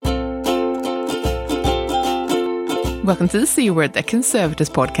Welcome to the C Word, the Conservators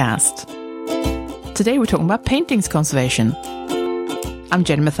podcast. Today we're talking about paintings conservation. I'm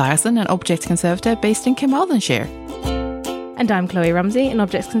Jenny Mathiasson, an objects conservator based in Carmarthenshire. And I'm Chloe Rumsey, an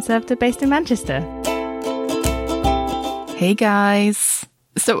objects conservator based in Manchester. Hey guys.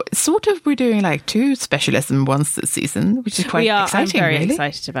 So sort of we're doing like two specialism ones this season, which is quite exciting. I'm very really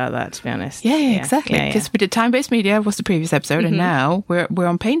excited about that, to be honest. Yeah, exactly. Because we did time-based media was the previous episode, and now we're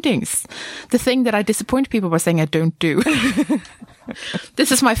on paintings. The thing that I disappoint people by saying I don't do.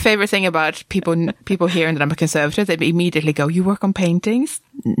 This is my favorite thing about people hearing that I'm a conservator. They immediately go, "You work on paintings?"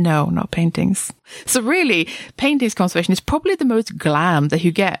 No, not paintings. So really, paintings conservation is probably the most glam that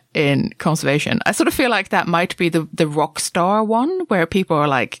you get in conservation. I sort of feel like that might be the rock star one, where people are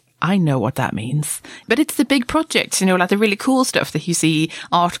like, I know what that means. But it's the big projects, like the really cool stuff that you see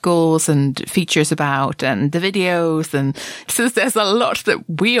articles and features about and the videos. And since there's a lot that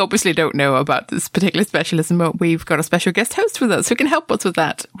we obviously don't know about this particular specialism, but we've got a special guest host with us who can help us with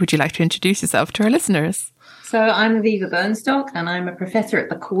that. Would you like to introduce yourself to our listeners? So I'm Aviva Burnstock, and I'm a professor at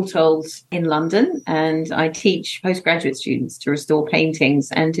the Courtaulds in London, and I teach postgraduate students to restore paintings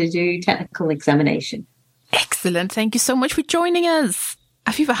and to do technical examination. Excellent. Thank you so much for joining us.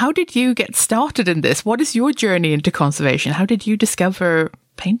 Aviva, how did you get started in this? What is your journey into conservation? How did you discover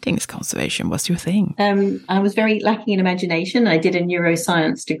paintings conservation? What's your thing? I was very lacking in imagination. I did a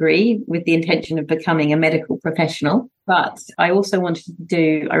neuroscience degree with the intention of becoming a medical professional, but I also wanted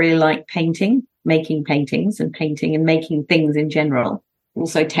I really like painting, making paintings and making things in general.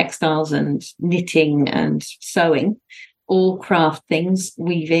 Also textiles and knitting and sewing, all craft things,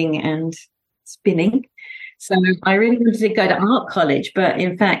 weaving and spinning. So I really wanted to go to art college, but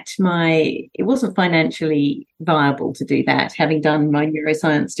in fact, it wasn't financially viable to do that, having done my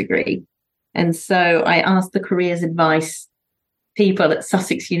neuroscience degree. And so I asked the careers advice people at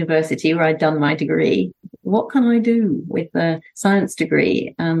Sussex University, where I'd done my degree, what can I do with a science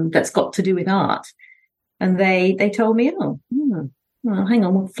degree that's got to do with art? And they told me, well, hang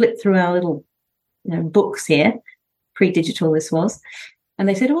on, we'll flip through our little books here. Pre-digital this was. And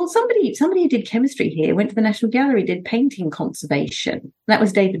they said, somebody who did chemistry here went to the National Gallery, did painting conservation. That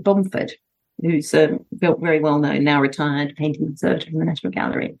was David Bomford, who's very well known, now retired painting conservator from the National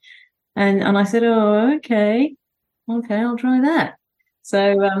Gallery. And I said, okay, I'll try that.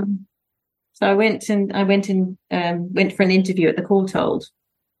 So I went for an interview at the Courtauld.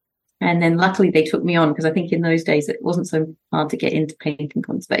 And then luckily they took me on, because I think in those days it wasn't so hard to get into painting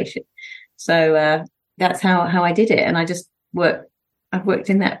conservation. So that's how I did it. And I've worked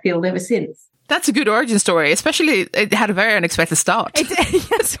in that field ever since. That's a good origin story, especially it had a very unexpected start.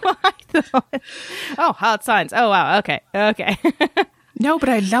 That's what I thought. Oh, hard science. Oh, wow. Okay. No, but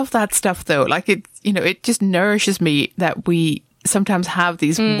I love that stuff though. Like it just nourishes me that we sometimes have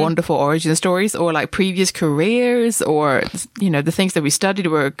these wonderful origin stories, or like previous careers, or the things that we studied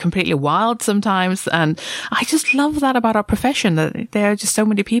were completely wild sometimes. And I just love that about our profession, that there are just so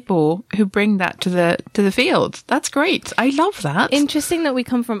many people who bring that to the field. That's great. I love that. Interesting that we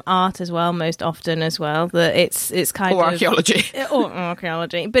come from art as well, most often as well. That it's kind or of archaeology, or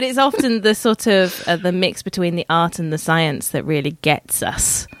archaeology, but it's often the sort of the mix between the art and the science that really gets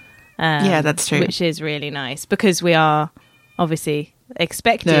us. Yeah, that's true. Which is really nice, because we are obviously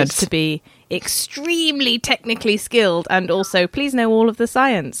expected Nerds to be extremely technically skilled, and also please know all of the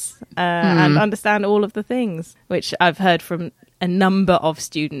science and understand all of the things, which I've heard from a number of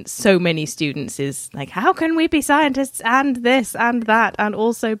students, so many students, is like, how can we be scientists and this and that and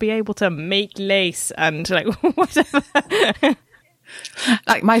also be able to make lace and like whatever?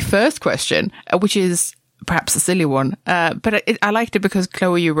 Like my first question, which is perhaps a silly one, but I liked it because,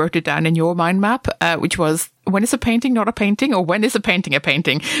 Chloe, you wrote it down in your mind map, which was, when is a painting not a painting, or when is a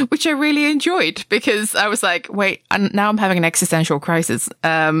painting, which I really enjoyed, because I was like, wait, now I'm having an existential crisis.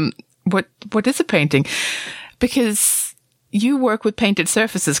 What is a painting? Because you work with painted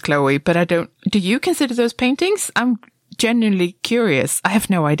surfaces, Chloe, but do you consider those paintings? I'm genuinely curious. I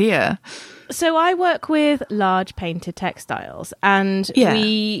have no idea. So I work with large painted textiles, and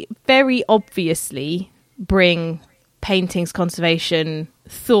we very obviously bring paintings conservation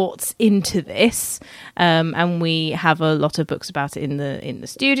thoughts into this, and we have a lot of books about it in the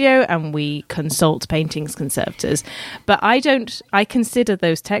studio, and we consult paintings conservators. But I consider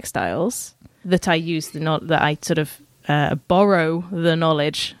those textiles that I use that I sort of borrow the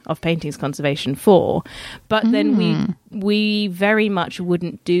knowledge of paintings conservation for, but then we very much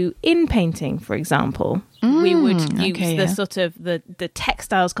wouldn't do in painting, for example. We would use the sort of the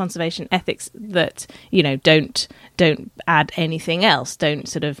textiles conservation ethics that don't add anything else, don't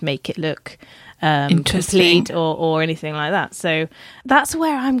sort of make it look complete or anything like that. So that's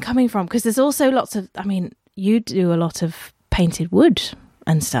where I'm coming from, because there's also lots of, you do a lot of painted wood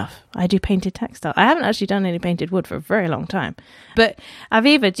and stuff. I do painted textile. I haven't actually done any painted wood for a very long time. But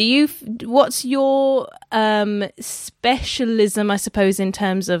Aviva, what's your specialism, I suppose, in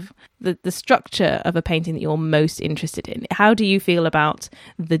terms of the structure of a painting that you're most interested in? How do you feel about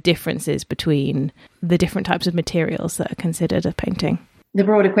the differences between the different types of materials that are considered a painting? The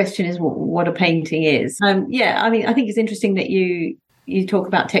broader question is what a painting is. I think it's interesting that you talk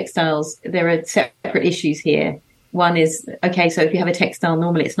about textiles. There are separate issues here. One is, okay, so if you have a textile,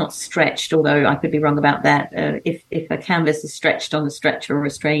 normally it's not stretched, although I could be wrong about that. If a canvas is stretched on a stretcher or a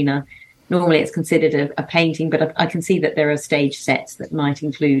strainer, normally it's considered a painting, but I can see that there are stage sets that might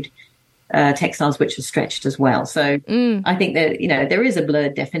include textiles which are stretched as well. So I think that, there is a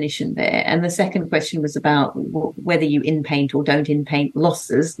blurred definition there. And the second question was about whether you in-paint or don't in-paint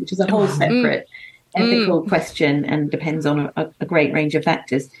losses, which is a whole separate ethical question and depends on a great range of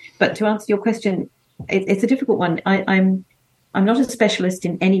factors. But to answer your question, it's a difficult one. I'm not a specialist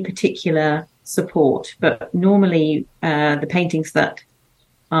in any particular support, but normally the paintings that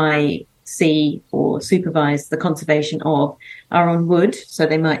I see or supervise the conservation of are on wood. So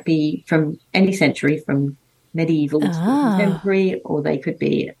they might be from any century, from medieval to contemporary, or they could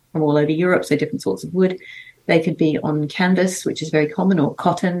be from all over Europe, so different sorts of wood. They could be on canvas, which is very common, or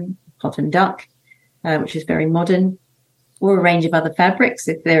cotton duck, which is very modern, or a range of other fabrics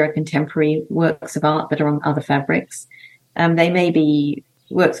if there are contemporary works of art that are on other fabrics. They may be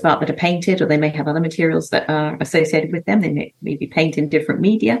works of art that are painted, or they may have other materials that are associated with them. They may be painted in different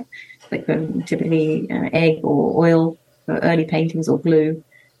media, like typically egg or oil for early paintings, or glue,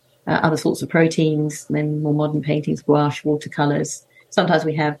 other sorts of proteins, then more modern paintings, gouache, watercolors. Sometimes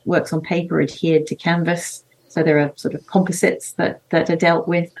we have works on paper adhered to canvas. So there are sort of composites that are dealt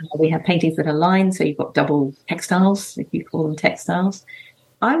with. We have paintings that are lined, so you've got double textiles, if you call them textiles.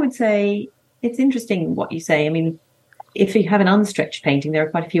 I would say it's interesting what you say. I mean, if you have an unstretched painting, there are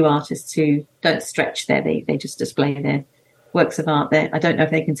quite a few artists who don't stretch there. They just display their works of art there. I don't know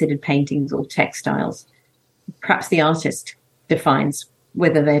if they're considered paintings or textiles. Perhaps the artist defines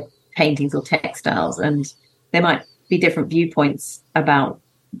whether they're paintings or textiles, and there might be different viewpoints about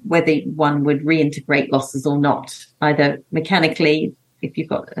whether one would reintegrate losses or not, either mechanically, if you've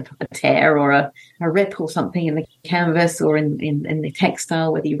got a tear or a rip or something in the canvas or in the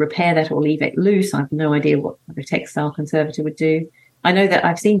textile, whether you repair that or leave it loose. I have no idea what a textile conservator would do. I know that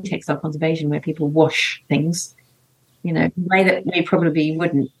I've seen textile conservation where people wash things, in a way that we probably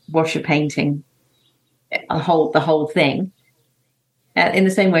wouldn't wash a painting, the whole thing. In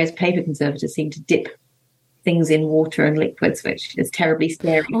the same way as paper conservators seem to dip things in water and liquids, which is terribly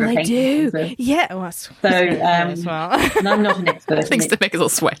scary. Oh, they do. Yeah. Well, so, as well. And I'm not an expert. Things to make us all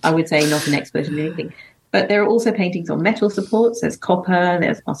sweat. I would say not an expert in anything. But there are also paintings on metal supports. There's copper.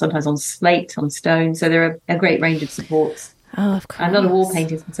 There's sometimes on slate, on stone. So there are a great range of supports. Oh, of course. I'm not a wall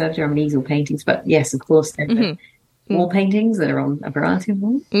paintings conservator. I'm an easel paintings. But yes, of course, there are wall paintings that are on a variety of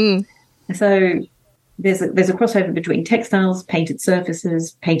walls. So there's a crossover between textiles, painted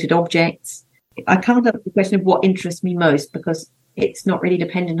surfaces, painted objects. I can't answer the question of what interests me most because it's not really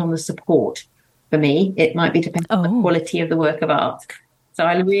dependent on the support for me. It might be dependent on the quality of the work of art. So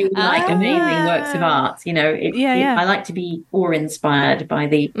I really like amazing works of art. I like to be awe-inspired by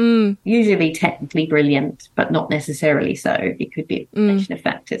the usually technically brilliant, but not necessarily so. It could be a combination of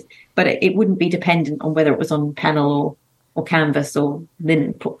factors. But it wouldn't be dependent on whether it was on panel or canvas or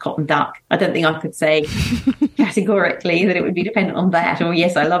linen, cotton duck. I don't think I could say categorically that it would be dependent on that. Or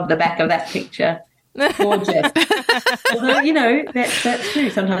yes, I love the back of that picture. Gorgeous. Although, that's true.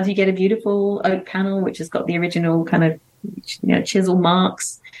 Sometimes you get a beautiful oak panel which has got the original kind of chisel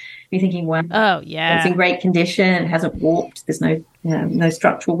marks. You're thinking, wow, oh yeah, it's in great condition. It hasn't warped. There's no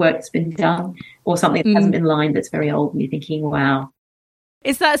structural work that's been done, or something that hasn't been lined that's very old. And you're thinking, wow.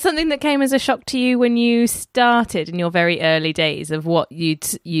 Is that something that came as a shock to you when you started in your very early days of what you'd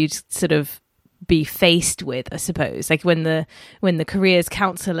sort of be faced with, I suppose? Like when the careers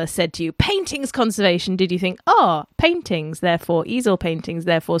counsellor said to you, paintings conservation, did you think, paintings, therefore easel paintings,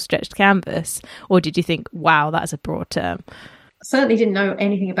 therefore stretched canvas? Or did you think, wow, that's a broad term? I certainly didn't know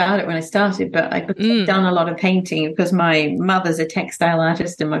anything about it when I started, but I've done a lot of painting because my mother's a textile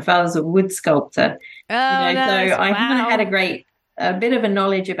artist and my father's a wood sculptor. So I kind of had a bit of a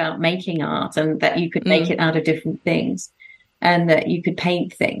knowledge about making art and that you could make it out of different things and that you could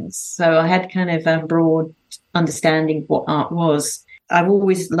paint things. So I had kind of a broad understanding of what art was. I've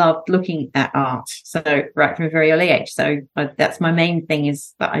always loved looking at art, so right from a very early age. So that's my main thing,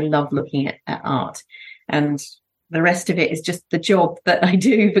 is that I love looking at art. And the rest of it is just the job that I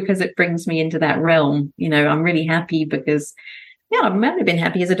do because it brings me into that realm. I'm really happy because Yeah, I've never been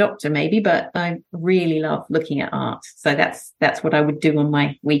happy as a doctor, maybe, but I really love looking at art. So that's what I would do on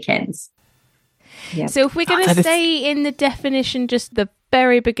my weekends. Yeah. So if we're going to stay in the definition, just the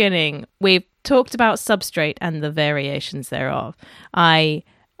very beginning, we've talked about substrate and the variations thereof. I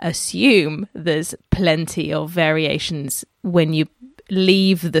assume there's plenty of variations when you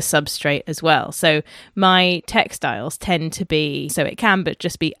leave the substrate as well. So my textiles tend to be, so it can but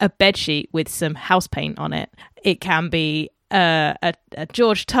just be a bedsheet with some house paint on it. It can be a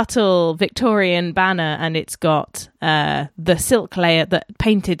George Tuttle Victorian banner, and it's got the silk layer that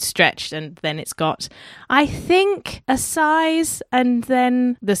painted stretched, and then it's got, I think, a size, and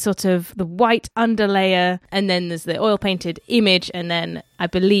then the sort of the white underlayer, and then there's the oil painted image, and then I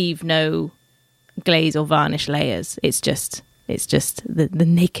believe no glaze or varnish layers. It's just the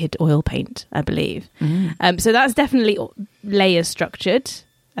naked oil paint, I believe. So that's definitely layer structured.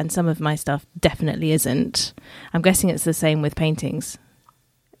 And some of my stuff definitely isn't. I'm guessing it's the same with paintings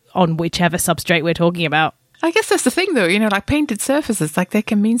on whichever substrate we're talking about. I guess that's the thing, though, like painted surfaces, like they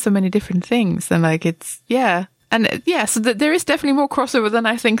can mean so many different things. And like it's, yeah. And yeah, so there is definitely more crossover than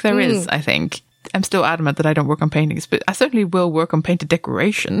I think there is, I think. I'm still adamant that I don't work on paintings, but I certainly will work on painted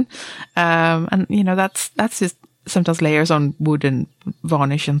decoration. And, that's just sometimes layers on wood and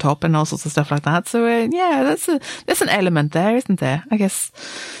varnish on top and all sorts of stuff like that. So yeah, that's an element there, isn't there? I guess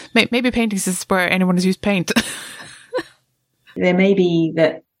maybe paintings is where anyone has used paint. There may be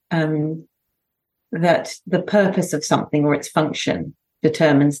that that the purpose of something or its function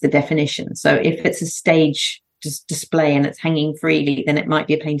determines the definition. So if it's a stage display and it's hanging freely, then it might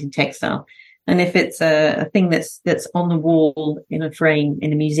be a painted textile. And if it's a thing that's on the wall in a frame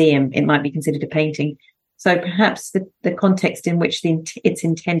in a museum, it might be considered a painting. So perhaps the context in which it's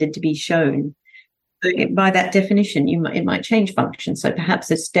intended to be shown, by that definition, it might change function. So perhaps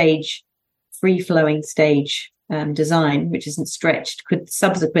a free-flowing stage design, which isn't stretched, could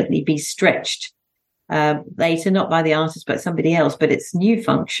subsequently be stretched later, not by the artist, but somebody else. But its new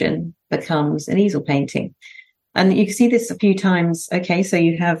function becomes an easel painting. And you can see this a few times. Okay, so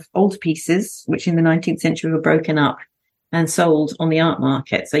you have old pieces, which in the 19th century were broken up and sold on the art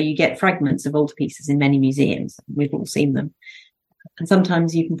market. So you get fragments of old pieces in many museums. We've all seen them. And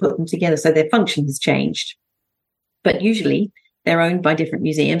sometimes you can put them together. So their function has changed. But usually they're owned by different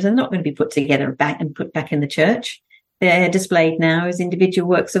museums and not going to be put together and put back in the church. They're displayed now as individual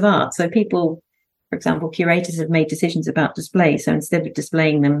works of art. So people, for example, curators have made decisions about display. So instead of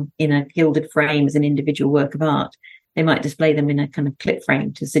displaying them in a gilded frame as an individual work of art, they might display them in a kind of clip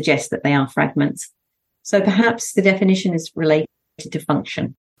frame to suggest that they are fragments. So perhaps the definition is related to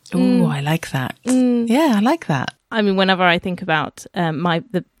function. Oh, I like that. Yeah, I like that. I mean, whenever I think about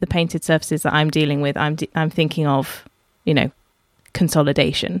the painted surfaces that I'm dealing with, I'm thinking of,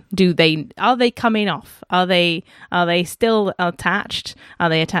 consolidation. Are they coming off? Are they still attached? Are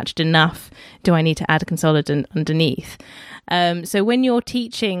they attached enough? Do I need to add a consolidant underneath? So when you're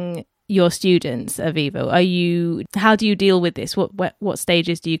teaching your students, Aviva, how do you deal with this? What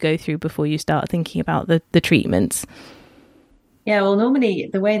stages do you go through before you start thinking about the treatments? Yeah, well, normally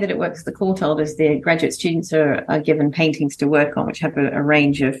the way that it works, the Courtauld, is the graduate students are given paintings to work on, which have a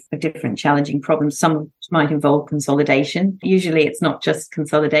range of different challenging problems. Some might involve consolidation. Usually it's not just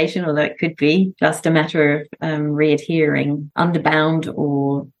consolidation, although it could be just a matter of readhering underbound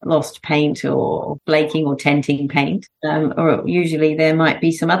or lost paint or flaking or tenting paint. Or usually there might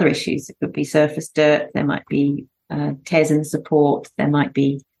be some other issues. It could be surface dirt. There might be tears in the support. There might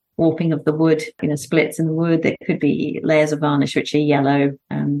be warping of the wood, splits in the wood. There could be layers of varnish which are yellow,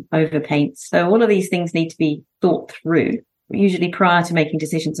 over paints. So all of these things need to be thought through, usually prior to making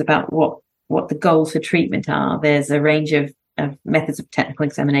decisions about what the goals for treatment are. There's a range of methods of technical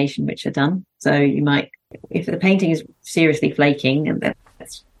examination which are done. So you might, if the painting is seriously flaking, and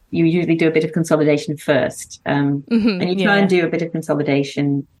you usually do a bit of consolidation first. And you try and do a bit of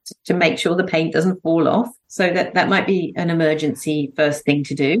consolidation to make sure the paint doesn't fall off. So that might be an emergency first thing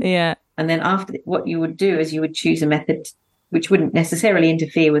to do. Yeah. And then after, what you would do is you would choose a method which wouldn't necessarily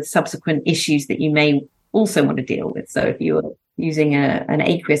interfere with subsequent issues that you may also want to deal with. So if you were using an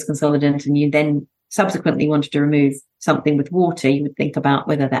aqueous consolidant and you then subsequently wanted to remove something with water, you would think about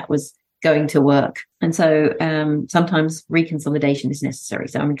whether that was going to work. And so sometimes reconsolidation is necessary.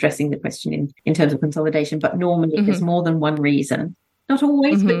 So I'm addressing the question in terms of consolidation, but normally there's more than one reason. Not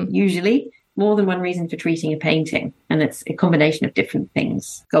always, but usually more than one reason for treating a painting. And it's a combination of different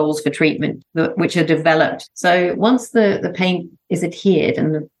things, goals for treatment, which are developed. So once the paint is adhered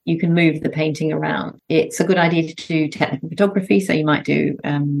and you can move the painting around, it's a good idea to do technical photography. So you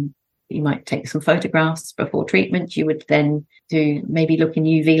might take some photographs before treatment. You would then maybe look in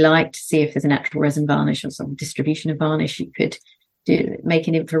UV light to see if there's a natural resin varnish or some distribution of varnish. You could make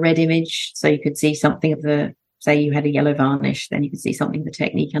an infrared image so you could see something of the, say you had a yellow varnish, then you could see something of the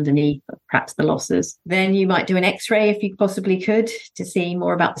technique underneath, perhaps the losses. Then you might do an X-ray if you possibly could to see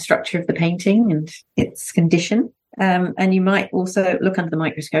more about the structure of the painting and its condition. And you might also look under the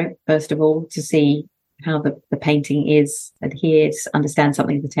microscope, first of all, to see how the painting is adhered, understand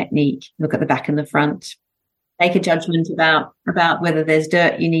something of the technique, look at the back and the front, make a judgment about whether there's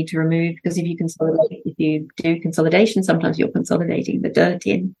dirt you need to remove, because if you do consolidation, sometimes you're consolidating the dirt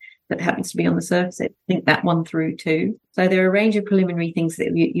in that happens to be on the surface. Think that one through too. So there are a range of preliminary things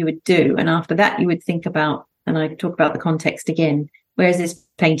that you would do. And after that, you would think about, and I talk about the context again, where is this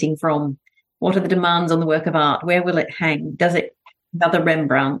painting from? What are the demands on the work of art? Where will it hang? Does it have other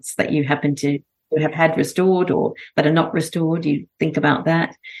Rembrandts that you happen to have had restored or that are not restored? You think about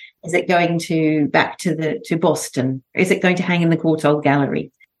that. Is it going back to Boston? Is it going to hang in the Courtauld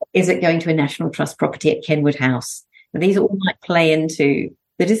Gallery? Is it going to a National Trust property at Kenwood House? And these all might play into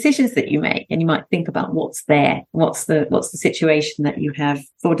the decisions that you make, and you might think about what's there, what's the situation that you have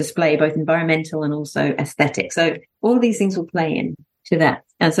for display, both environmental and also aesthetic. So all of these things will play into that.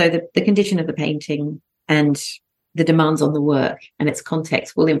 And so the condition of the painting and the demands on the work and its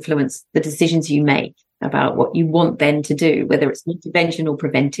context will influence the decisions you make about what you want then to do, whether it's an intervention or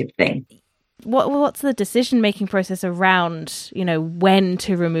preventive thing. What's the decision-making process around, when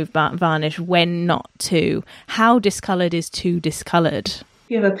to remove varnish, when not to? How discoloured is too discoloured?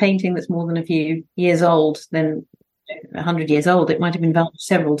 If you have a painting that's more than a few years old, then 100 years old, it might have been varnished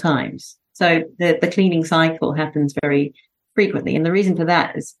several times. So the cleaning cycle happens very frequently. And the reason for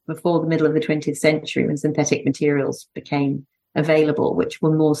that is before the middle of the 20th century, when synthetic materials became available, which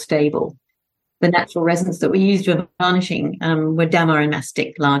were more stable, the natural resins that were used for varnishing were damar and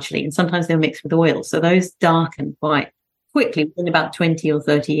mastic largely, and sometimes they were mixed with oil. So those darken quite quickly within about 20 or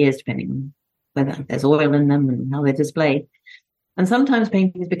 30 years, depending on whether there's oil in them and how they're displayed. And sometimes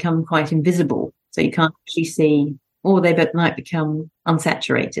paintings become quite invisible, so you can't actually see, or they might become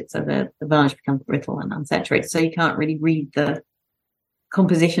unsaturated, so the varnish becomes brittle and unsaturated, so you can't really read the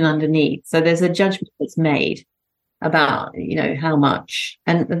composition underneath. So there's a judgment that's made about, how much,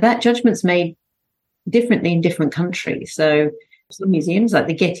 and that judgment's made differently in different countries. So some museums, like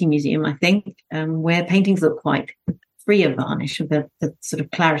the Getty Museum, I think, where paintings look quite free of varnish, the sort of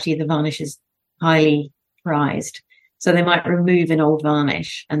clarity of the varnish is highly prized. So they might remove an old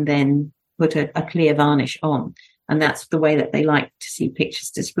varnish and then put a clear varnish on. And that's the way that they like to see pictures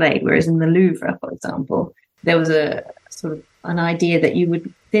displayed. Whereas in the Louvre, for example, there was a sort of an idea that you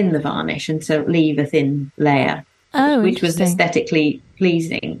would thin the varnish and so leave a thin layer, which was aesthetically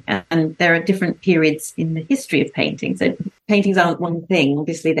pleasing. And there are different periods in the history of painting. So paintings aren't one thing.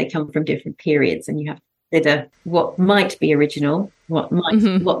 Obviously, they come from different periods, and you have to consider what might be original, what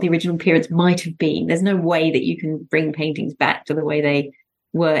the original periods might have been. There's no way that you can bring paintings back to the way they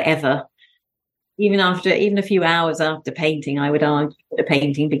were ever. Even a few hours after painting, I would argue that a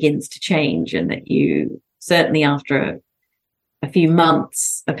painting begins to change, and that you certainly after a few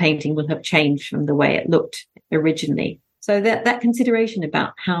months, a painting will have changed from the way it looked originally. So that consideration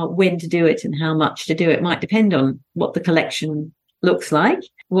about when to do it and how much to do it might depend on what the collection looks like,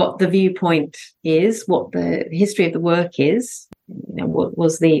 what the viewpoint is, what the history of the work is. What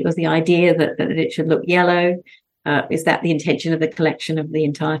was the idea that it should look yellow? Is that the intention of the collection, of the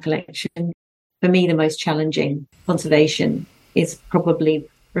entire collection? For me, the most challenging conservation is probably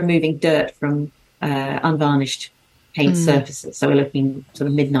removing dirt from unvarnished paint surfaces. So we're looking sort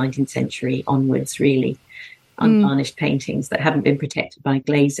of mid-19th century onwards, really, unvarnished paintings that haven't been protected by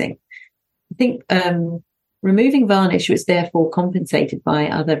glazing. I think removing varnish was therefore compensated by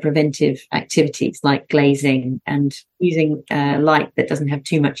other preventive activities like glazing and using light that doesn't have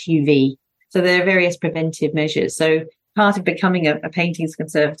too much UV. So there are various preventive measures. So part of becoming a paintings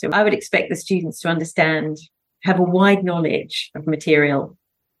conservator, I would expect the students to have a wide knowledge of material,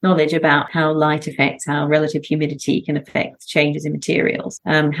 knowledge about how light affects, how relative humidity can affect changes in materials,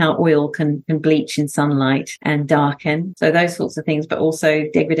 how oil can bleach in sunlight and darken. So those sorts of things, but also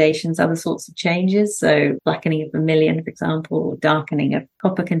degradations, other sorts of changes. So blackening of vermilion, for example, or darkening of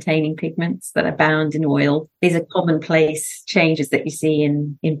copper-containing pigments that are bound in oil. These are commonplace changes that you see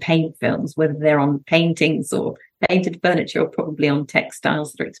in paint films, whether they're on paintings or painted furniture, or probably on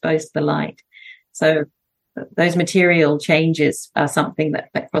textiles that are exposed to the light. So those material changes are something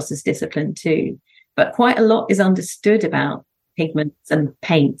that crosses discipline too. But quite a lot is understood about pigments and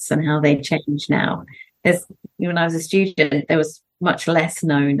paints and how they change now. When I was a student, there was much less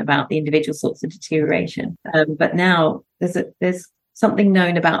known about the individual sorts of deterioration. But now there's something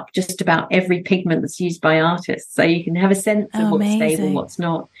known about just about every pigment that's used by artists. So you can have a sense of what's stable, what's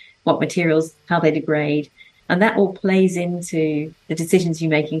not, what materials, how they degrade. And that all plays into the decisions you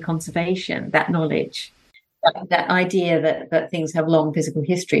make in conservation, that knowledge, that idea that things have long physical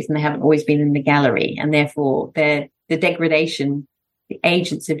histories and they haven't always been in the gallery, and therefore the degradation, the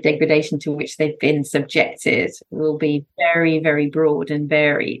agents of degradation to which they've been subjected will be very, very broad and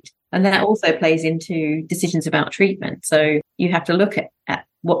varied. And that also plays into decisions about treatment. So you have to look at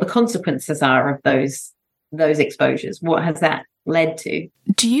what the consequences are of those exposures. What has that led to?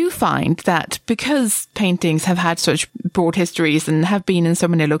 Do you find that because paintings have had such broad histories and have been in so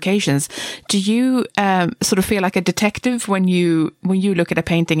many locations, do you sort of feel like a detective when you look at a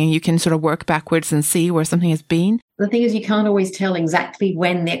painting and you can sort of work backwards and see where something has been? The thing is, you can't always tell exactly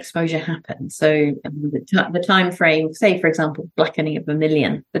when the exposure happened. So the time frame, say, for example, blackening of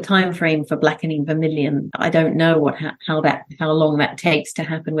vermilion, the time frame for blackening vermilion, I don't know how long that takes to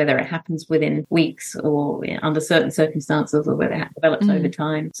happen, whether it happens within weeks or under certain circumstances, or whether it develops over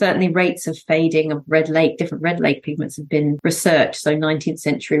time. Certainly rates of fading of different red lake pigments have been researched. So 19th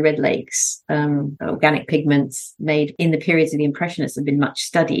century red lakes, organic pigments made in the periods of the Impressionists have been much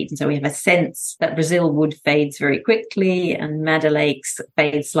studied. And so we have a sense that Brazil wood fades very quickly and madder lakes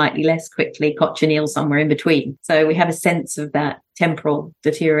fade slightly less quickly, cochineal somewhere in between. So we have a sense of that temporal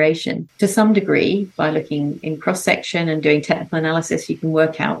deterioration. To some degree, by looking in cross-section and doing technical analysis, you can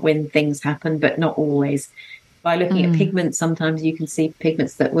work out when things happen, but not always. By looking at pigments, sometimes you can see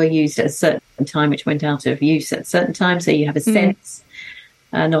pigments that were used at a certain time which went out of use at a certain time. So you have a sense,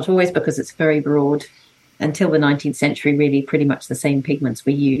 not always, because it's very broad. Until the 19th century, really pretty much the same pigments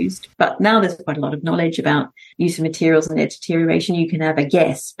were used. But now there's quite a lot of knowledge about use of materials and their deterioration. You can have a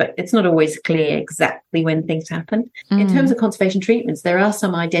guess, but it's not always clear exactly when things happen. In terms of conservation treatments, there are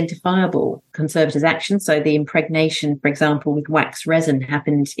some identifiable conservators' actions. So the impregnation, for example, with wax resin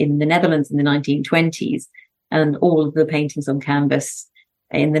happened in the Netherlands in the 1920s. And all of the paintings on canvas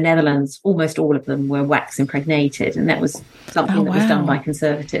in the Netherlands, almost all of them were wax impregnated. And that was something that was done by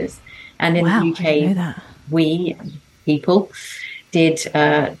conservators. And in the UK, we people did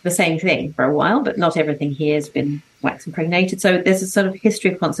the same thing for a while, but not everything here has been wax impregnated. So there's a sort of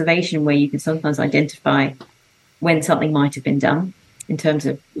history of conservation where you can sometimes identify when something might have been done in terms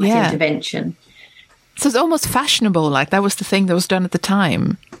of intervention. So it's almost fashionable, like that was the thing that was done at the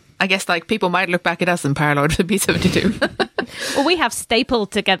time. I guess like people might look back at us and parallel to B-72. Well, we have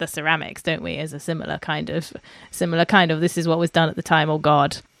stapled together ceramics, don't we, as a similar kind of this is what was done at the time, oh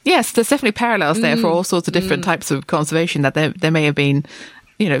God. Yes, there's definitely parallels there for all sorts of different types of conservation, that there may have been,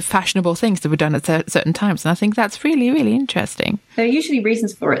 fashionable things that were done at certain times. And I think that's really, really interesting. There are usually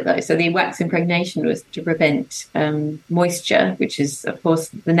reasons for it, though. So the wax impregnation was to prevent moisture, which is, of course,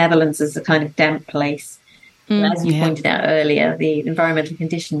 the Netherlands is a kind of damp place. As you pointed out earlier, the environmental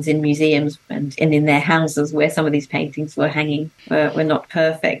conditions in museums and in their houses where some of these paintings were hanging were not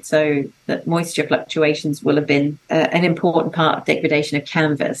perfect. So that moisture fluctuations will have been an important part of degradation of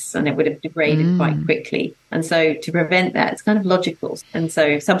canvas, and it would have degraded quite quickly. And so to prevent that, it's kind of logical. And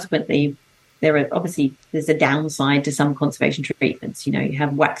so subsequently, there's a downside to some conservation treatments. You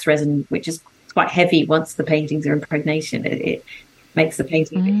have wax resin, which is quite heavy once the paintings are impregnated. It makes the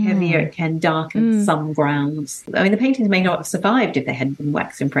painting a bit heavier. It can darken some grounds. I mean, the paintings may not have survived if they hadn't been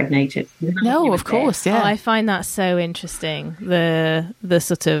wax impregnated. No, of course, yeah. Oh, I find that so interesting. The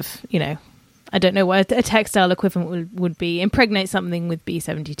sort of, I don't know what a textile equivalent would be. Impregnate something with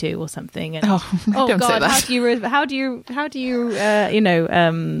B-72 or something. And, don't God, say that. how do you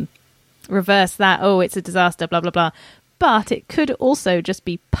reverse that? Oh, it's a disaster, blah, blah, blah. But it could also just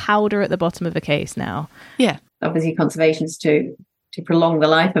be powder at the bottom of a case now. Yeah. Obviously, conservation's to prolong the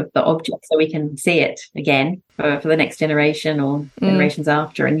life of the object so we can see it again for the next generation or generations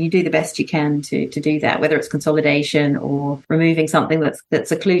after. And you do the best you can to do that, whether it's consolidation or removing something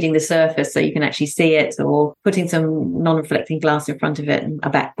that's occluding the surface so you can actually see it, or putting some non-reflecting glass in front of it and a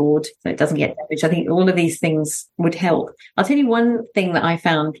backboard so it doesn't get damaged. I think all of these things would help. I'll tell you one thing that I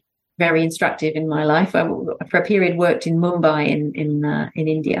found very instructive in my life. I, for a period, worked in Mumbai in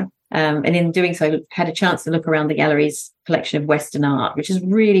India. And in doing so, had a chance to look around the gallery's collection of Western art, which is a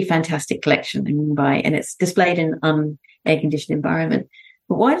really fantastic collection in Mumbai, and it's displayed in an air-conditioned environment.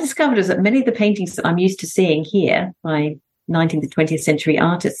 But what I discovered is that many of the paintings that I'm used to seeing here by 19th and 20th century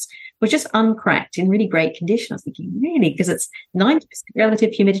artists were just uncracked in really great condition. I was thinking, really? Because it's 90%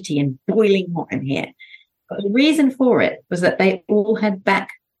 relative humidity and boiling hot in here. But the reason for it was that they all had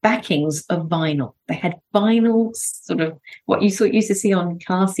backings of vinyl. They had vinyl, sort of what you used to see on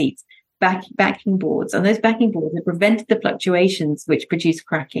car seats, backing boards, and those backing boards had prevented the fluctuations which produce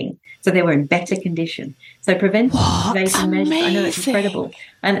cracking. So they were in better condition. So preventive conservation measures, I know it's incredible.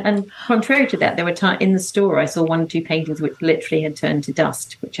 And contrary to that, there were in the store, I saw 1 or 2 paintings which literally had turned to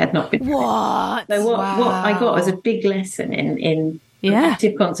dust, which had not been. What? So what I got was a big lesson in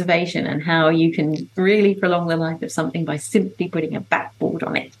active conservation and how you can really prolong the life of something by simply putting a backboard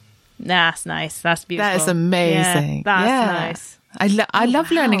on it. That's nice. That's beautiful. That is amazing. Yeah, that's nice. I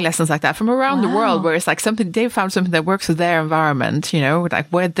love learning lessons like that from around the world, where it's like they found something that works for their environment, like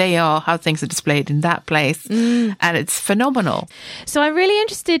where they are, how things are displayed in that place. And it's phenomenal. So I'm really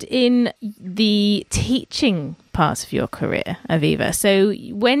interested in the teaching parts of your career, Aviva. So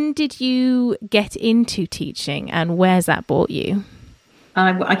when did you get into teaching and where's that brought you?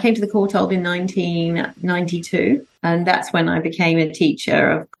 I came to the Courtauld in 1992, and that's when I became a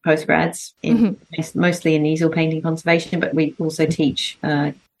teacher of postgrads, mostly in easel painting conservation, but we also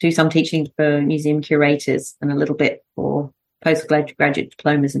do some teaching for museum curators and a little bit for postgraduate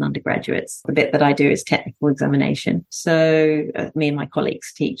diplomas and undergraduates. The bit that I do is technical examination. So me and my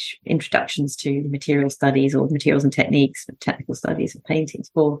colleagues teach introductions to material studies or materials and techniques, technical studies of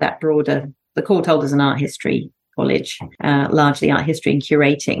paintings for that broader. The Courtauld is an art history college, largely art history and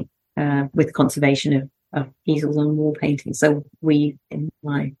curating, with conservation of easels on wall paintings. So we in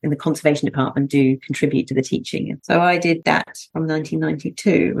the conservation department do contribute to the teaching. So I did that from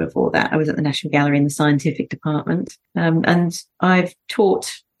 1992. Before that, I was at the National Gallery in the scientific department, and I've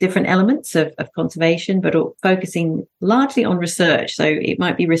taught different elements of conservation, but focusing largely on research. So it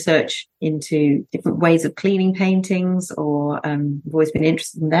might be research into different ways of cleaning paintings, or I've always been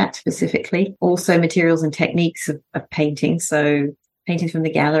interested in that specifically. Also materials and techniques of painting. So paintings from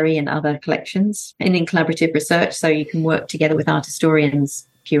the gallery and other collections, and in collaborative research. So you can work together with art historians,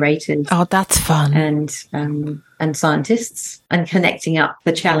 curators. Oh, that's fun. And scientists, and connecting up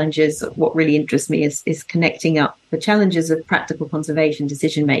the challenges. What really interests me is connecting up the challenges of practical conservation,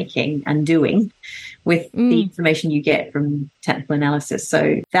 decision making and doing with the information you get from technical analysis.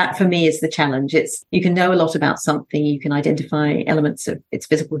 So that for me is the challenge. You can know a lot about something, you can identify elements of its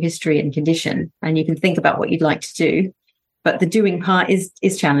physical history and condition, and you can think about what you'd like to do. But the doing part is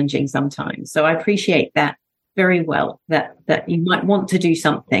challenging sometimes. So I appreciate that very well, that you might want to do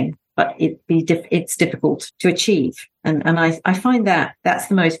something, but it's difficult to achieve. And I find that's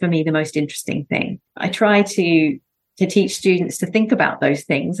the most interesting thing. I try to teach students to think about those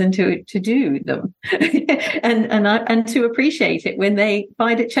things and to do them and to appreciate it when they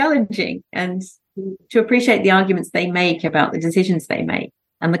find it challenging, and to appreciate the arguments they make about the decisions they make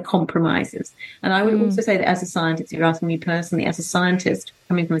and the compromises. And I would also say that as a scientist, if you're asking me personally, as a scientist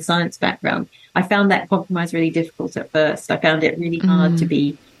coming from a science background, I found that compromise really difficult at first. I found it really hard to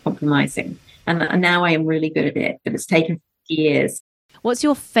be compromising. And now I am really good at it, but it's taken years. What's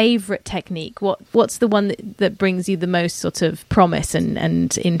your favourite technique? What's the one that brings you the most sort of promise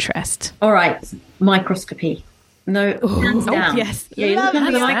and interest? All right, microscopy. No, hands down. Yes. Yeah, you look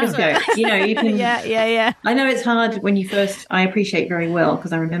under the microscope. You can. Yeah. I know it's hard when you first. I appreciate very well,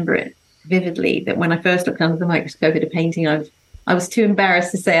 because I remember it vividly, that when I first looked under the microscope at a painting, I was too embarrassed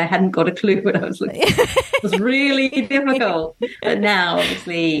to say I hadn't got a clue what I was looking at. It was really difficult. But now,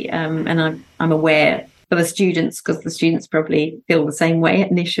 obviously, and I'm aware for the students, because the students probably feel the same way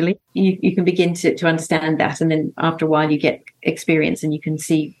initially. You can begin to understand that, and then after a while, you get experience, and you can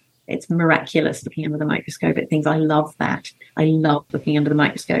see. It's miraculous looking under the microscope at things. I love that. I love looking under the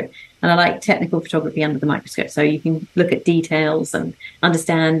microscope. And I like technical photography under the microscope. So you can look at details and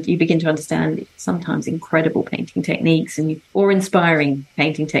you begin to understand sometimes incredible painting techniques or inspiring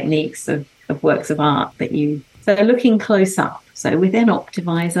painting techniques of works of art so looking close up. So with an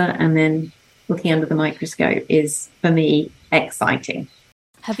optivisor and then looking under the microscope is, for me, exciting.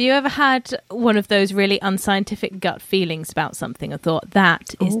 Have you ever had one of those really unscientific gut feelings about something and thought,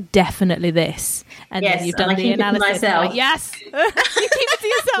 that is definitely this? And yes, then you've done the analysis. Myself. Like, yes! You keep it to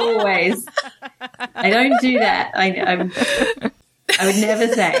yourself. Always. I don't do that. I would never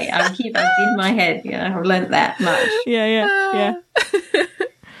say. I've in my head. I've learnt that much. Yeah.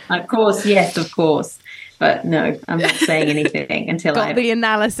 Of course, yes, of course. But no, I'm not saying anything until I've got the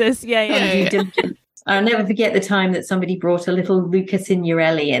analysis. Yeah. I'll never forget the time that somebody brought a little Luca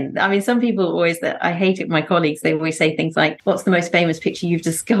Signorelli in. I mean, some people always, I hate it, my colleagues, they always say things like, what's the most famous picture you've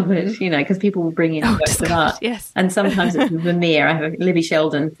discovered? Because people will bring in works of art. Yes. And sometimes it's Vermeer. Libby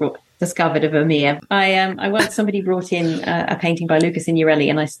Sheldon discovered a Vermeer. Somebody brought in a painting by Luca Signorelli,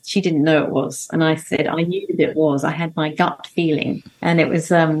 and she didn't know it was. And I said, I knew that it was. I had my gut feeling. And it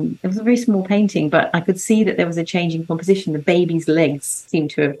was a very small painting, but I could see that there was a change in composition. The baby's legs seemed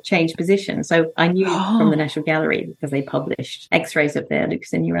to have changed position. So I knew from the National Gallery, because they published X-rays of their Luca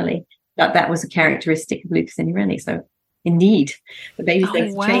Signorelli. that was a characteristic of lupus erythematosus. So indeed, the baby's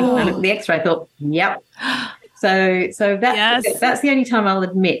legs changed. When I looked at the X-ray, I thought, yep. So that's the only time I'll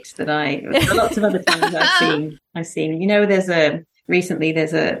admit that lots of other times I've seen, recently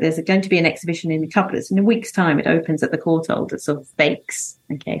there's going to be an exhibition in a week's time. It opens at the Courtauld. It's of fakes.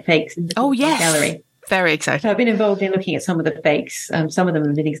 Okay. Fakes in the gallery. Very exciting. So I've been involved in looking at some of the fakes. Some of them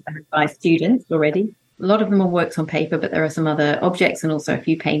have been examined by students already. A lot of them are works on paper, but there are some other objects and also a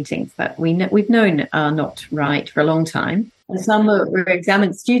few paintings that we've known are not right for a long time. And some were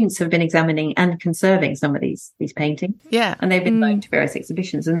examined. Students have been examining and conserving some of these paintings. Yeah. And they've been going to various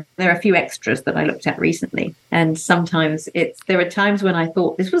exhibitions. And there are a few extras that I looked at recently. And sometimes there are times when I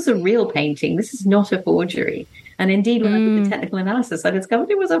thought this was a real painting. This is not a forgery. And indeed, when I did the technical analysis, I discovered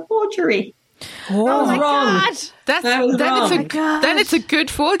it was a forgery. Oh my God! Then it's a good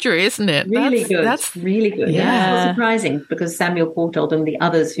forgery, isn't it? Really good. That's really good. Yeah, it's surprising because Samuel Courtauld and the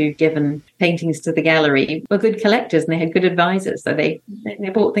others who've given paintings to the gallery were good collectors and they had good advisors, so they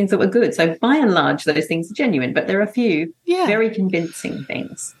bought things that were good. So by and large, those things are genuine, but there are a few very convincing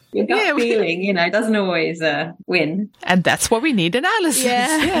things. Your gut feeling, doesn't always win. And that's why we need analysis.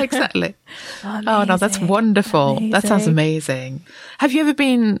 Yeah, exactly. Oh, no, that's wonderful. Amazing. That sounds amazing. Have you ever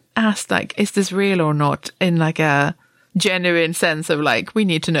been asked, is this real or not, in a genuine sense of, we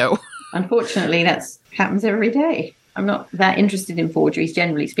need to know? Unfortunately, that happens every day. I'm not that interested in forgeries,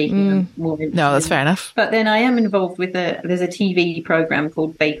 generally speaking. I'm more no, that's fair enough. But then I am involved with there's a TV program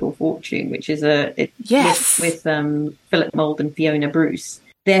called Fake or Fortune, which is with Philip Mould and Fiona Bruce.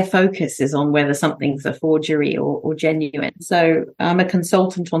 Their focus is on whether something's a forgery or genuine. So I'm a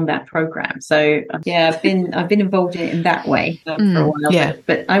consultant on that program. So I've been involved in that way for a while. Yeah.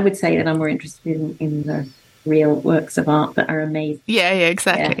 But I would say that I'm more interested in the real works of art that are amazing. Yeah,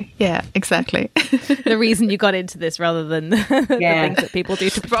 exactly. Yeah, exactly. The reason you got into this rather than the things that people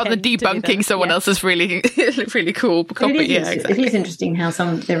do to rather than debunking someone else's really really cool copy. It is interesting how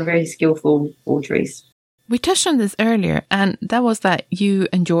there are very skillful forgeries. We touched on this earlier, and that was that you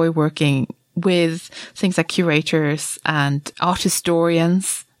enjoy working with things like curators and art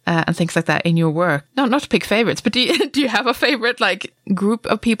historians and things like that in your work. Not to pick favorites, but do you have a favorite group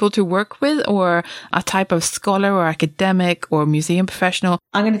of people to work with, or a type of scholar or academic or museum professional?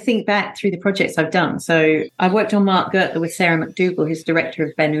 I'm going to think back through the projects I've done. So I worked on Mark Gertler with Sarah McDougall, who's director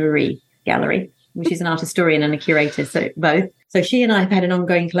of Ben Uri Gallery, which is an art historian and a curator, so both. So she and I have had an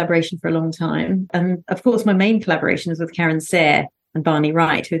ongoing collaboration for a long time. And of course, my main collaboration is with Karen Sayre and Barney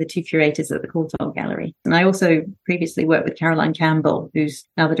Wright, who are the two curators at the Courtauld Gallery. And I also previously worked with Caroline Campbell, who's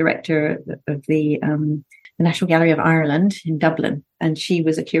now the director of the National Gallery of Ireland in Dublin. And she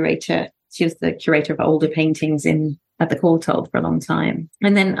was a curator. She was the curator of older paintings at the Courtauld for a long time.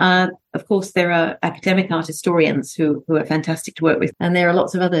 And then, of course, there are academic art historians who are fantastic to work with. And there are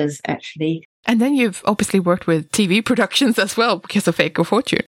lots of others, actually. And then you've obviously worked with TV productions as well because of Fake or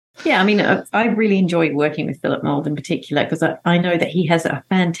Fortune. Yeah, I mean, I really enjoyed working with Philip Mould in particular because I know that he has a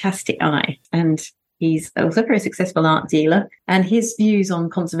fantastic eye and he's also a very successful art dealer. And his views on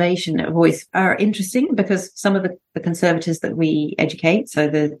conservation are interesting because some of the conservators that we educate,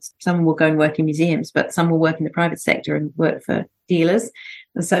 some will go and work in museums, but some will work in the private sector and work for dealers.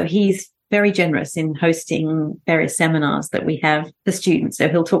 And so he's very generous in hosting various seminars that we have for students. So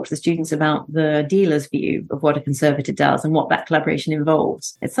he'll talk to the students about the dealer's view of what a conservator does and what that collaboration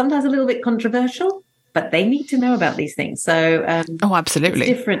involves. It's sometimes a little bit controversial, but they need to know about these things. So, absolutely.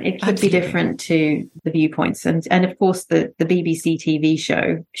 It's different. It could be different to the viewpoints. And of course, the BBC TV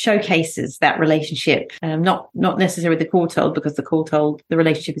show showcases that relationship, not necessarily with the Courtauld, because the Courtauld, the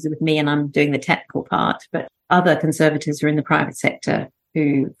relationship is with me and I'm doing the technical part, but other conservators who are in the private sector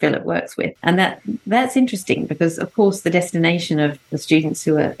who Philip works with. And that's interesting because, of course, the destination of the students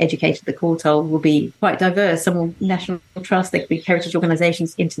who are educated at the Courtauld will be quite diverse. Some will National Trust, they could be heritage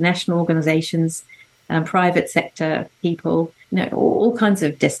organisations, international organisations, private sector people, all kinds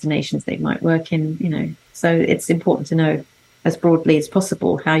of destinations they might work in, So it's important to know as broadly as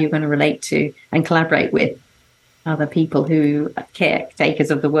possible how you're going to relate to and collaborate with other people who are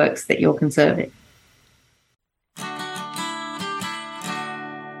caretakers of the works that you're conserving.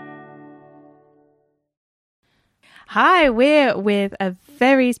 Hi, we're with a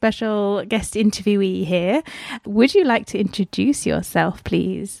very special guest interviewee here. Would you like to introduce yourself,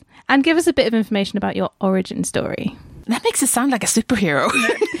 please? And give us a bit of information about your origin story. That makes it sound like a superhero.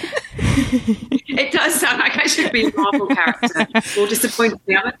 It does sound like I should be a Marvel character. More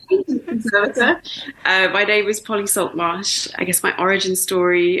disappointingly, I'm a conservator. My name is Polly Saltmarsh. I guess my origin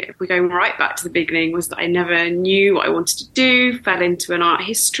story, if we're going right back to the beginning, was that I never knew what I wanted to do, fell into an art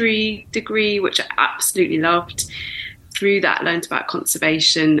history degree, which I absolutely loved. through that learned about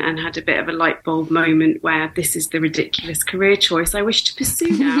conservation and had a bit of a light bulb moment where this is the ridiculous career choice I wish to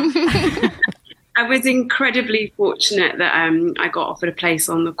pursue now. I was incredibly fortunate that I got offered a place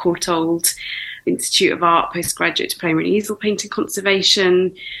on the Courtauld Institute of Art postgraduate diploma in easel painting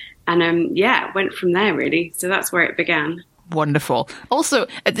conservation. And went from there, really. So that's where it began. Wonderful. Also,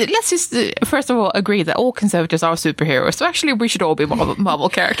 let's just first of all agree that all conservators are superheroes. So actually, we should all be Marvel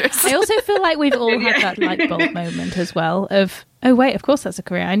characters. I also feel like we've all had that light bulb moment as well of, oh, wait, of course that's a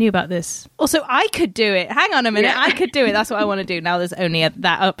career. I knew about this. Also, I could do it. Hang on a minute. I could do it. That's what I want to do. Now there's only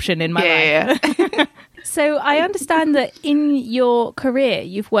that option in my life. Yeah. So I understand that in your career,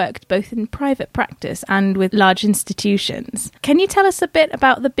 you've worked both in private practice and with large institutions. Can you tell us a bit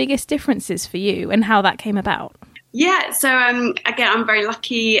about the biggest differences for you and how that came about? Yeah, so again, I'm very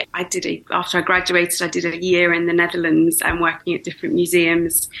lucky. After I graduated, I did a year in the Netherlands and working at different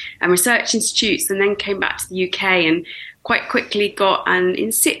museums and research institutes, and then came back to the UK and quite quickly got an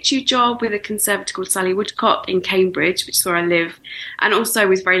in situ job with a conservator called Sally Woodcock in Cambridge, which is where I live, and also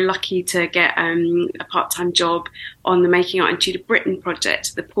was very lucky to get a part-time job on the Making Art in Tudor Britain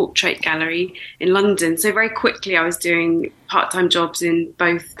project, the Portrait Gallery in London. So very quickly I was doing part-time jobs in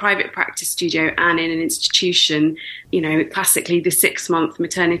both private practice studio and in an institution. You know, classically the 6-month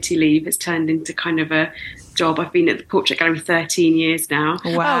maternity leave has turned into kind of a job. I've been at the Portrait Gallery 13 years now.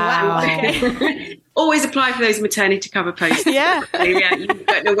 Wow. Always apply for those maternity cover posts. Yeah. You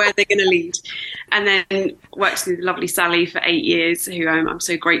don't know where they're going to lead. And then worked with lovely Sally for 8 years, who I'm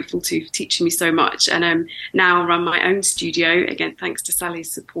so grateful to for teaching me so much. And now run my own studio, again, thanks to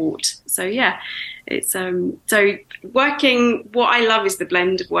Sally's support. So, yeah, it's so working. What I love is the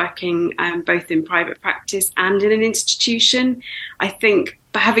blend of working both in private practice and in an institution. I think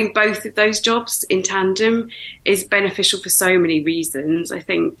having both of those jobs in tandem is beneficial for so many reasons. I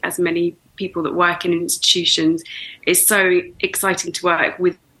think as many people that work in institutions, it's so exciting to work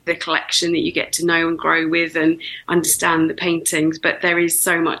with the collection that you get to know and grow with and understand the paintings, but there is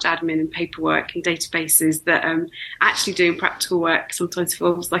so much admin and paperwork and databases that actually doing practical work sometimes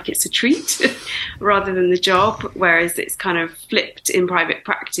feels like it's a treat rather than the job, whereas it's kind of flipped in private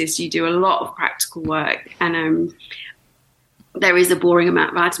practice. You do a lot of practical work and there is a boring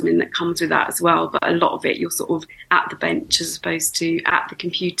amount of admin that comes with that as well, but a lot of it you're sort of at the bench as opposed to at the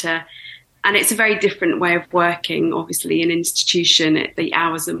computer. And it's a very different way of working. Obviously, in an institution, the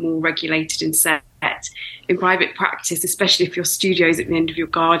hours are more regulated and set. In private practice, especially if your studio is at the end of your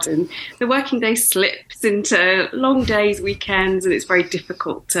garden, the working day slips into long days, weekends, and it's very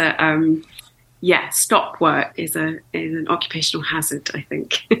difficult to, stop work is an occupational hazard, I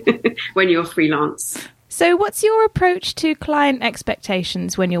think, when you're freelance. So what's your approach to client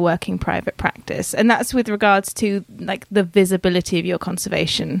expectations when you're working private practice? And that's with regards to like the visibility of your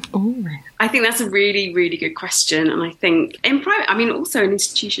conservation. Ooh. I think that's a really, really good question. And I think in private, I mean, also in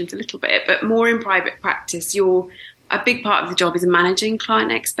institutions a little bit, but more in private practice, a big part of the job is managing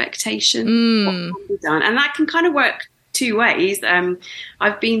client expectation. What can be done? And that can kind of work two ways. I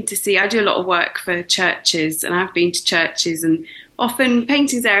do a lot of work for churches, and I've been to churches, and often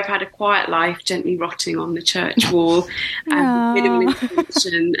paintings there have had a quiet life, gently rotting on the church wall, and minimal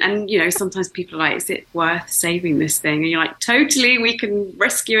intervention. And, you know, sometimes people are like, is it worth saving this thing? And you're like, totally, we can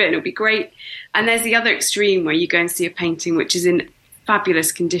rescue it and it'll be great. And there's the other extreme where you go and see a painting which is in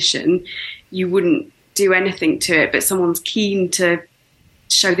fabulous condition. You wouldn't do anything to it, but someone's keen to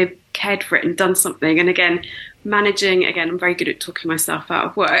show they've cared for it and done something. And again, managing, I'm very good at talking myself out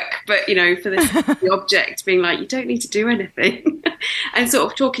of work, but, you know, for the object being like, you don't need to do anything and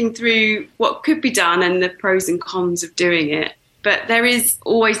sort of talking through what could be done and the pros and cons of doing it. But there is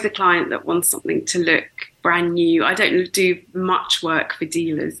always the client that wants something to look brand new. I don't do much work for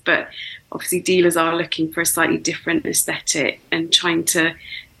dealers, but obviously dealers are looking for a slightly different aesthetic and trying to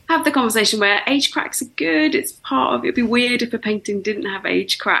have the conversation where age cracks are good. It's part of it. It'd be weird if a painting didn't have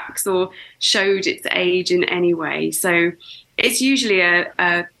age cracks or showed its age in any way. So it's usually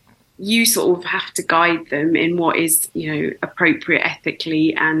you sort of have to guide them in what is, you know, appropriate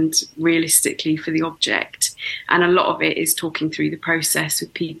ethically and realistically for the object. And a lot of it is talking through the process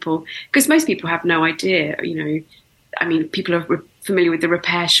with people, because most people have no idea, you know. I mean, people are familiar with the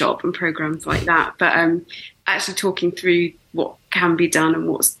repair shop and programs like that, but actually talking through what can be done and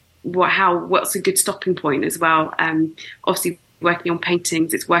what's a good stopping point as well. Obviously, working on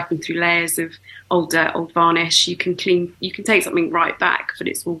paintings, it's working through layers of old varnish. You can take something right back, but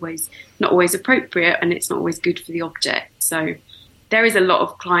it's not always appropriate, and it's not always good for the object. So there is a lot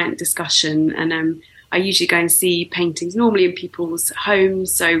of client discussion, and I usually go and see paintings normally in people's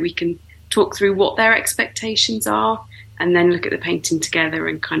homes, so we can talk through what their expectations are, and then look at the painting together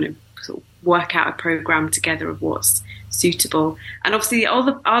and kind of sort of work out a program together of what's suitable. And obviously the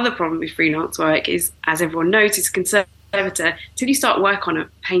other problem with freelance work is, as everyone knows, as a conservator, till you start work on a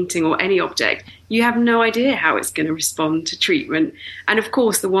painting or any object, you have no idea how it's going to respond to treatment. And of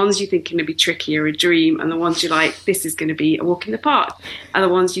course, the ones you think are going to be tricky are a dream, and the ones you're like, this is going to be a walk in the park, are the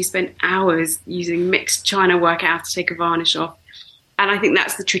ones you spend hours using mixed china work out to take a varnish off. And I think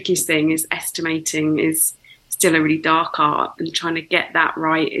that's the trickiest thing, is estimating is still a really dark art, and trying to get that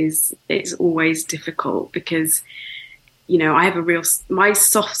right it's always difficult, because I have my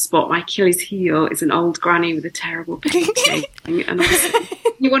soft spot, my Achilles heel is an old granny with a terrible painting. And obviously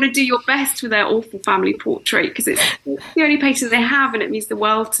you want to do your best with their awful family portrait, because it's the only painting they have and it means the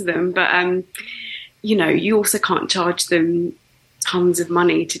world to them. But, you also can't charge them tons of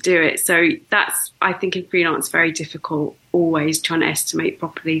money to do it. So that's, I think, in freelance, very difficult, always trying to estimate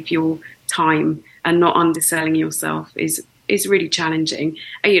properly for your time and not underselling yourself is really challenging.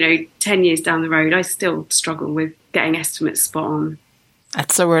 And, 10 years down the road, I still struggle with getting estimates spot on.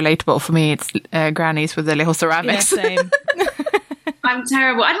 That's so relatable for me. It's grannies with the little ceramics. Yeah, same. I'm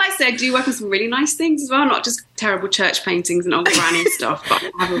terrible. I'd like to say I do work on some really nice things as well, not just terrible church paintings and old granny stuff, but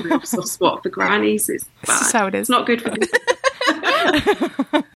I have a real soft spot for grannies. It's bad. This is how it is. It's not good for me.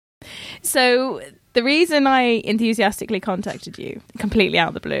 So the reason I enthusiastically contacted you, completely out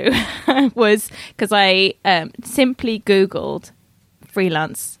of the blue, was because I simply Googled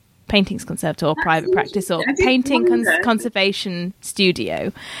freelance paintings conservator or private practice or painting conservation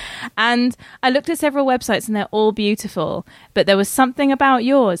studio, and I looked at several websites and they're all beautiful, but there was something about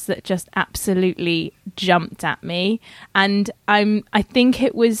yours that just absolutely jumped at me, and I think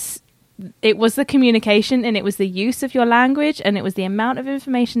it was the communication, and it was the use of your language, and it was the amount of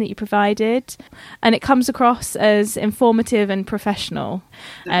information that you provided, and it comes across as informative and professional.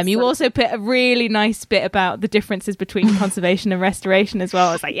 You also put a really nice bit about the differences between conservation and restoration as well.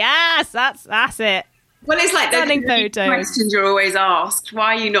 I was like, yes, that's it. Well, it's like the questions you're always asked.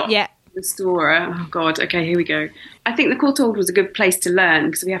 Why are you not a restorer? Oh God, okay, here we go. I think the Courtauld was a good place to learn,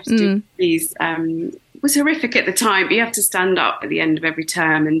 because we have to do these. It was horrific at the time, but you have to stand up at the end of every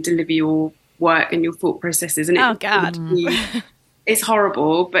term and deliver your work and your thought processes. And it's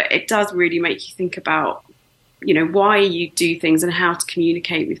horrible, but it does really make you think about, why you do things and how to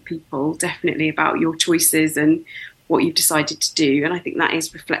communicate with people, definitely about your choices and what you've decided to do. And I think that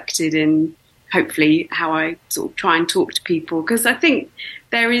is reflected in, hopefully, how I sort of try and talk to people, because I think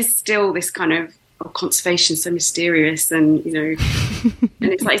there is still this kind of, conservation so mysterious, and and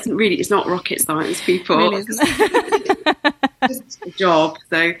it's like it's not rocket science, people. Really isn't. It's just a job.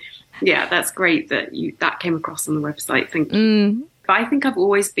 So yeah, that's great that that came across on the website. Thank you. But I think I've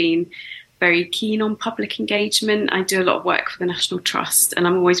always been very keen on public engagement. I do a lot of work for the National Trust, and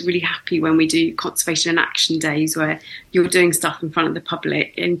I'm always really happy when we do conservation and action days where you're doing stuff in front of the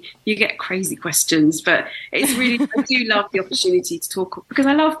public and you get crazy questions. But it's really, I do love the opportunity to talk, because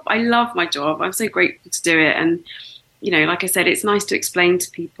I love my job. I'm so grateful to do it. And, like I said, it's nice to explain to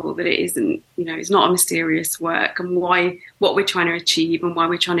people that it isn't, it's not a mysterious work, and what we're trying to achieve and why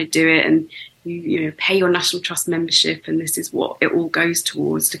we're trying to do it. And you pay your National Trust membership, and this is what it all goes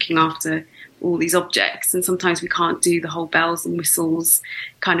towards, looking after all these objects. And sometimes we can't do the whole bells and whistles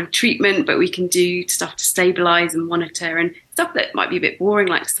kind of treatment, but we can do stuff to stabilise and monitor, and stuff that might be a bit boring,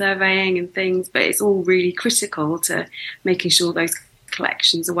 like surveying and things, but it's all really critical to making sure those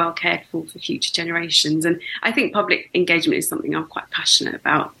collections are well cared for future generations. And I think public engagement is something I'm quite passionate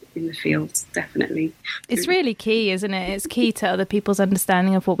about in the field, definitely. It's really key, isn't it? It's key to other people's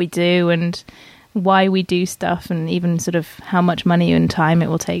understanding of what we do and why we do stuff, and even sort of how much money and time it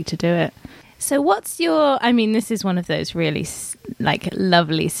will take to do it. So what's this is one of those really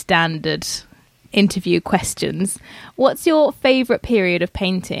lovely standard interview questions. What's your favourite period of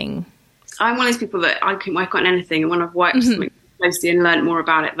painting? I'm one of those people that I can work on anything, and when I've worked closely and learned more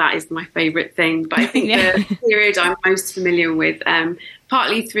about it, that is my favourite thing. But I think the period I'm most familiar with,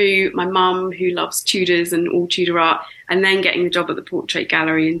 partly through my mum, who loves Tudors and all Tudor art, and then getting the job at the Portrait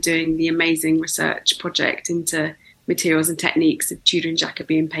Gallery and doing the amazing research project into materials and techniques of Tudor and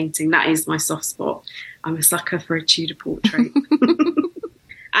Jacobean painting. That is my soft spot. I'm a sucker for a Tudor portrait.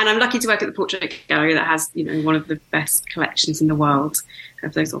 And I'm lucky to work at the Portrait Gallery that has, one of the best collections in the world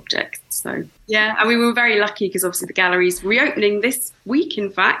of those objects. So, yeah, and we were very lucky because obviously the gallery's reopening this week, in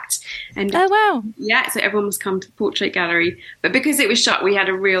fact. And oh, wow. Yeah, so everyone must come to the Portrait Gallery. But because it was shut, we had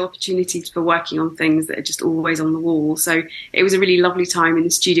a real opportunity for working on things that are just always on the wall. So it was a really lovely time in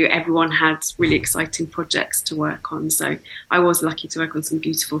the studio. Everyone had really exciting projects to work on. So I was lucky to work on some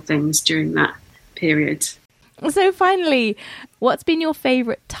beautiful things during that period. So finally, what's been your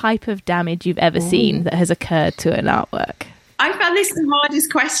favourite type of damage you've ever seen that has occurred to an artwork? I found this the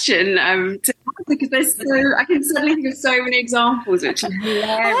hardest question to answer because I can suddenly think of so many examples which are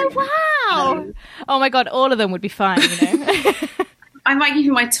hilarious. Oh, wow. Oh my God, all of them would be fine, I might give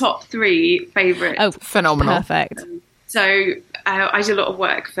you my top 3 favourite. Oh, phenomenal. Perfect. So I do a lot of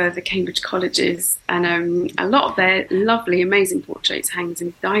work for the Cambridge colleges, and a lot of their lovely, amazing portraits hangs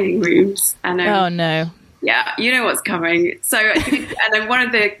in dining rooms. And oh no, yeah, you know what's coming. So and then one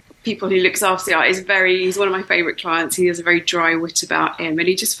of the people who looks after the art he's one of my favourite clients. He has a very dry wit about him, and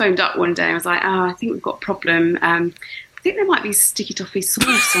he just phoned up one day and was like, I think we've got a problem. I think there might be sticky toffee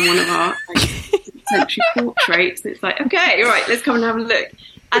sauce on one of our century portraits. And it's like, okay, all right, let's come and have a look.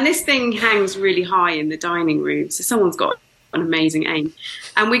 And this thing hangs really high in the dining room, so someone's got an amazing aim.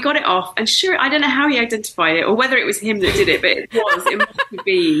 And we got it off, and sure, I don't know how he identified it or whether it was him that did it, but it must have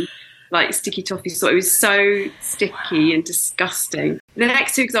been like sticky toffee sauce. It was so sticky and disgusting. The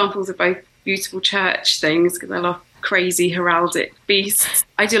next 2 examples are both beautiful church things because I love crazy heraldic beasts.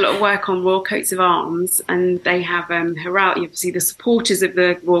 I do a lot of work on royal coats of arms, and they have you see the supporters of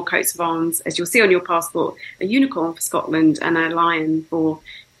the royal coats of arms, as you'll see on your passport, a unicorn for Scotland and a lion for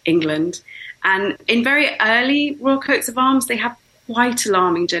England. And in very early royal coats of arms, they have quite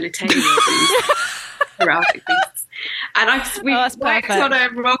alarming genitalia. Heraldic beasts. And we've worked on a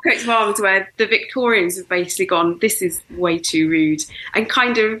royal coats of arms where the Victorians have basically gone, this is way too rude, and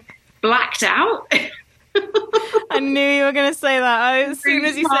kind of blacked out. I knew you were going to say that. As soon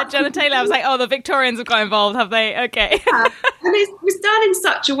as you said genitalia, I was like, oh, the Victorians have got involved, have they? Okay. Yeah. And it was done in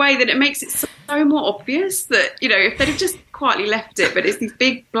such a way that it makes it so more obvious that, if they'd have just quietly left it, but it's these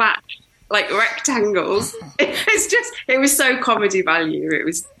big black, like, rectangles. It was so comedy value. It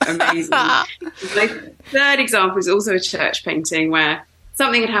was amazing. The third example is also a church painting where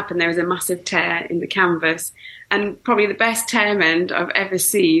something had happened. There was a massive tear in the canvas, and probably the best tear mend I've ever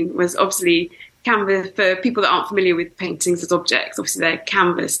seen was obviously canvas. For people that aren't familiar with paintings as objects, obviously they're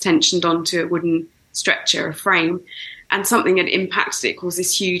canvas tensioned onto a wooden stretcher, a frame, and something had impacted it, caused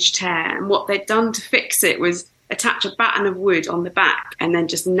this huge tear. And what they'd done to fix it was attach a batten of wood on the back and then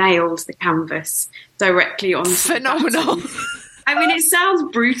just nailed the canvas directly onto Phenomenal. the batten. I mean, it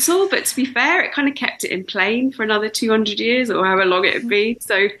sounds brutal, but to be fair, it kind of kept it in plane for another 200 years or however long it would be.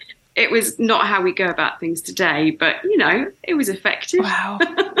 So it was not how we go about things today, but, it was effective. Wow.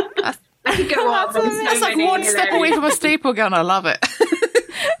 I could go on. That's like one step away from a staple gun. I love it.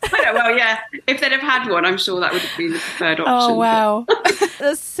 I know, well, yeah. If they'd have had one, I'm sure that would have been the preferred option. Oh, wow.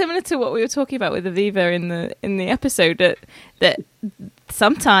 That's similar to what we were talking about with Aviva in the episode, that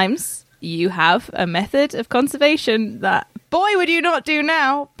sometimes you have a method of conservation that, boy, would you not do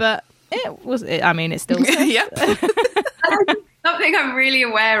now, but it's still yeah. Something I'm really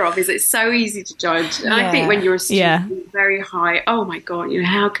aware of is it's so easy to judge. And I think when you're a student, very high, oh my God,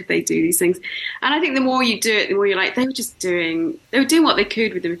 how could they do these things? And I think the more you do it, the more you're like, they were doing what they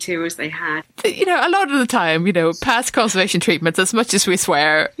could with the materials they had. A lot of the time, past conservation treatments, as much as we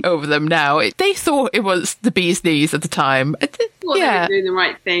swear over them now, they thought it was the bee's knees at the time. Well, they were doing the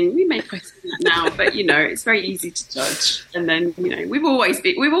right thing. We may question that now, but it's very easy to judge. And then, we've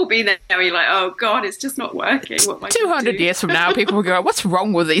all been there where you're like, oh God, it's just not working. What am I 200 years from now, people will go, what's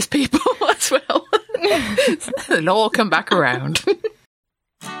wrong with these people as well? They'll all come back around.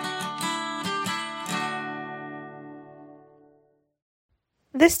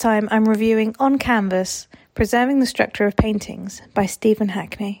 This time I'm reviewing On Canvas, Preserving the Structure of Paintings by Stephen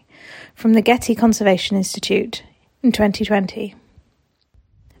Hackney from the Getty Conservation Institute in 2020.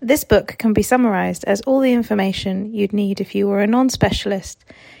 This book can be summarised as all the information you'd need if you were a non-specialist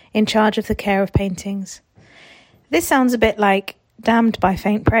in charge of the care of paintings. This sounds a bit like damned by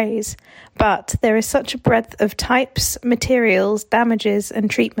faint praise, but there is such a breadth of types, materials, damages and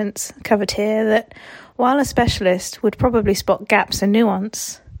treatments covered here that, while a specialist would probably spot gaps and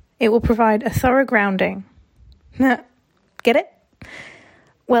nuance, it will provide a thorough grounding. Get it?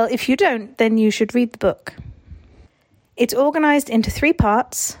 Well, if you don't, then you should read the book. It's organised into 3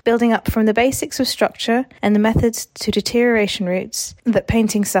 parts, building up from the basics of structure and the methods to deterioration routes that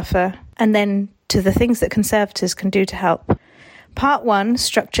paintings suffer, and then to the things that conservators can do to help. Part 1,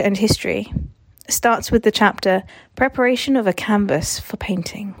 Structure and History, starts with the chapter Preparation of a Canvas for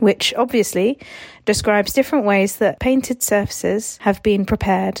Painting, which obviously describes different ways that painted surfaces have been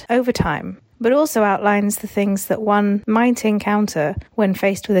prepared over time, but also outlines the things that one might encounter when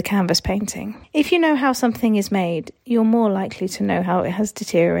faced with a canvas painting. If you know how something is made, you're more likely to know how it has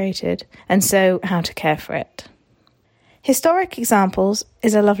deteriorated, and so how to care for it. Historic Examples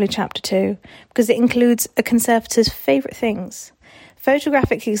is a lovely chapter too, because it includes a conservator's favourite things: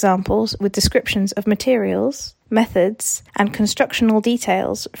 photographic examples with descriptions of materials, methods, and constructional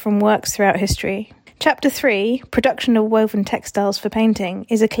details from works throughout history, Chapter 3, Production of Woven Textiles for Painting,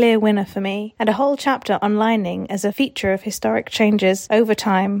 is a clear winner for me, and a whole chapter on lining as a feature of historic changes over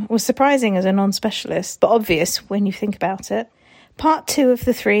time was surprising as a non-specialist, but obvious when you think about it. Part 2 of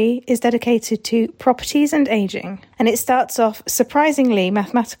the 3 is dedicated to properties and ageing, and it starts off surprisingly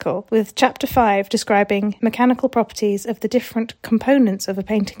mathematical, with Chapter 5 describing mechanical properties of the different components of a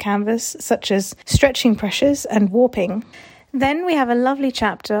painted canvas, such as stretching pressures and warping. Then we have a lovely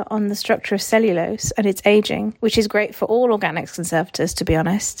chapter on the structure of cellulose and its ageing, which is great for all organics conservators, to be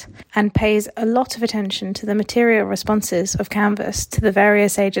honest, and pays a lot of attention to the material responses of canvas to the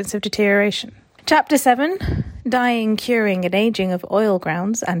various agents of deterioration. Chapter 7, Dyeing, Curing and Aging of Oil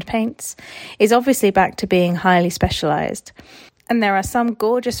Grounds and Paints, is obviously back to being highly specialised, and there are some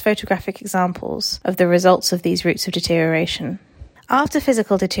gorgeous photographic examples of the results of these routes of deterioration. After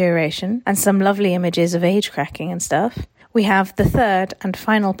physical deterioration and some lovely images of age cracking and stuff, we have the third and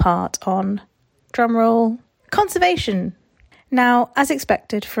final part on, drumroll, conservation. Now, as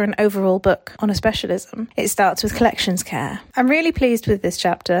expected for an overall book on a specialism, it starts with collections care. I'm really pleased with this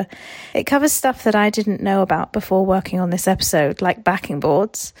chapter. It covers stuff that I didn't know about before working on this episode, like backing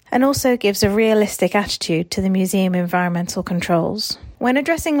boards, and also gives a realistic attitude to the museum environmental controls. When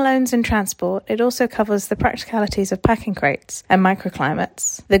addressing loans and transport, it also covers the practicalities of packing crates and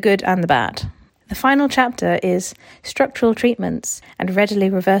microclimates, the good and the bad. The final chapter is structural treatments and readily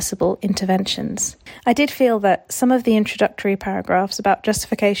reversible interventions. I did feel that some of the introductory paragraphs about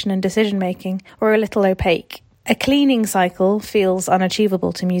justification and decision-making were a little opaque. A cleaning cycle feels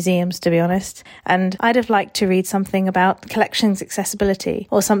unachievable to museums, to be honest, and I'd have liked to read something about collections accessibility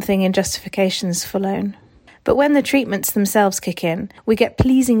or something in justifications for loan. But when the treatments themselves kick in, we get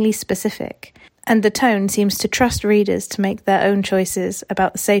pleasingly specific, and the tone seems to trust readers to make their own choices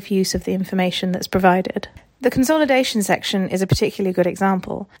about the safe use of the information that's provided. The consolidation section is a particularly good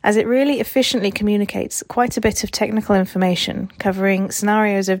example, as it really efficiently communicates quite a bit of technical information covering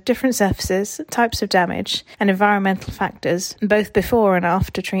scenarios of different surfaces, types of damage, and environmental factors, both before and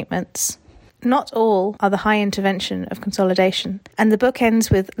after treatments. Not all are the high intervention of consolidation, and the book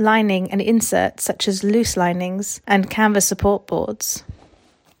ends with lining and inserts such as loose linings and canvas support boards.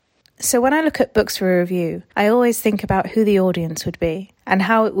 So when I look at books for review, I always think about who the audience would be and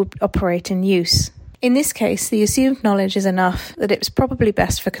how it would operate in use. In this case, the assumed knowledge is enough that it's probably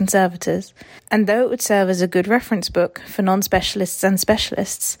best for conservators, and though it would serve as a good reference book for non-specialists and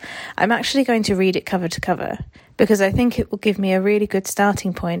specialists, I'm actually going to read it cover to cover, because I think it will give me a really good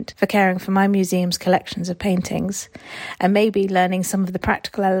starting point for caring for my museum's collections of paintings, and maybe learning some of the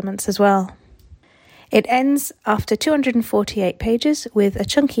practical elements as well. It ends after 248 pages with a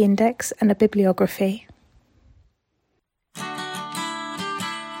chunky index and a bibliography.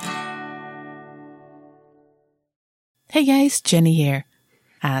 Hey guys, Jenny here.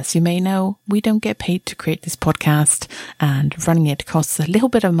 As you may know, we don't get paid to create this podcast, and running it costs a little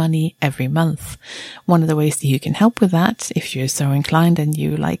bit of money every month. One of the ways that you can help with that, if you're so inclined and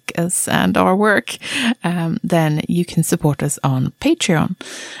you like us and our work, then you can support us on Patreon.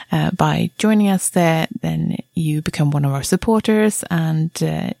 By joining us there, then you become one of our supporters, and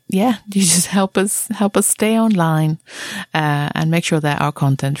you just help us stay online and make sure that our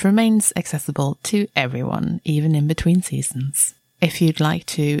content remains accessible to everyone, even in between seasons. If you'd like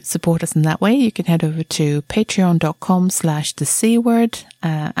to support us in that way, you can head over to patreon.com/thecword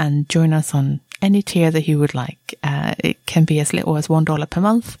and join us on any tier that you would like. It can be as little as $1 per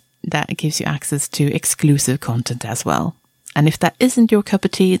month. That gives you access to exclusive content as well. And if that isn't your cup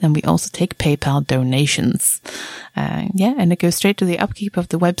of tea, then we also take PayPal donations. And it goes straight to the upkeep of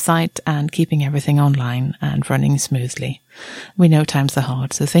the website and keeping everything online and running smoothly. We know times are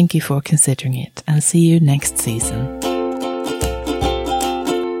hard, so thank you for considering it, and see you next season.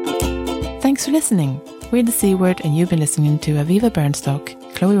 Thanks for listening. We're The C Word, and you've been listening to Aviva Bernstock,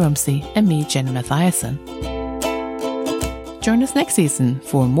 Chloe Rumsey, and me, Jenny Mathiasen. Join us next season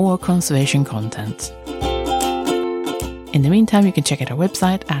for more conservation content. In the meantime, you can check out our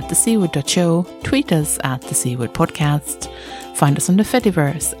website at thecword.show, tweet us at The C Word Podcast, find us on the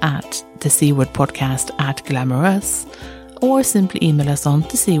Fediverse at The C Word Podcast at Glamorous, or simply email us on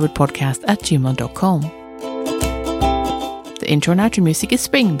thecwordpodcast@gmail.com. The intro and outro music is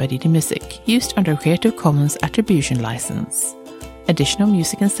Spring by Didi Music, used under a Creative Commons Attribution License. Additional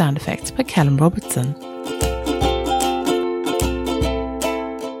music and sound effects by Callum Robertson.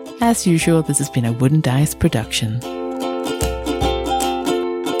 As usual, this has been a Wooden Dice production.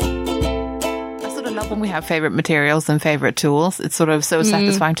 I sort of love when we have favourite materials and favourite tools. It's sort of so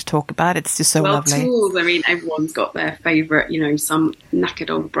satisfying to talk about. It's just so lovely. Tools, I mean, everyone's got their favourite, some knackered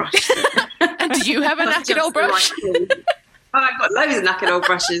old brush. And do you have a knackered old brush? I've got loads of knackered old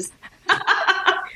brushes.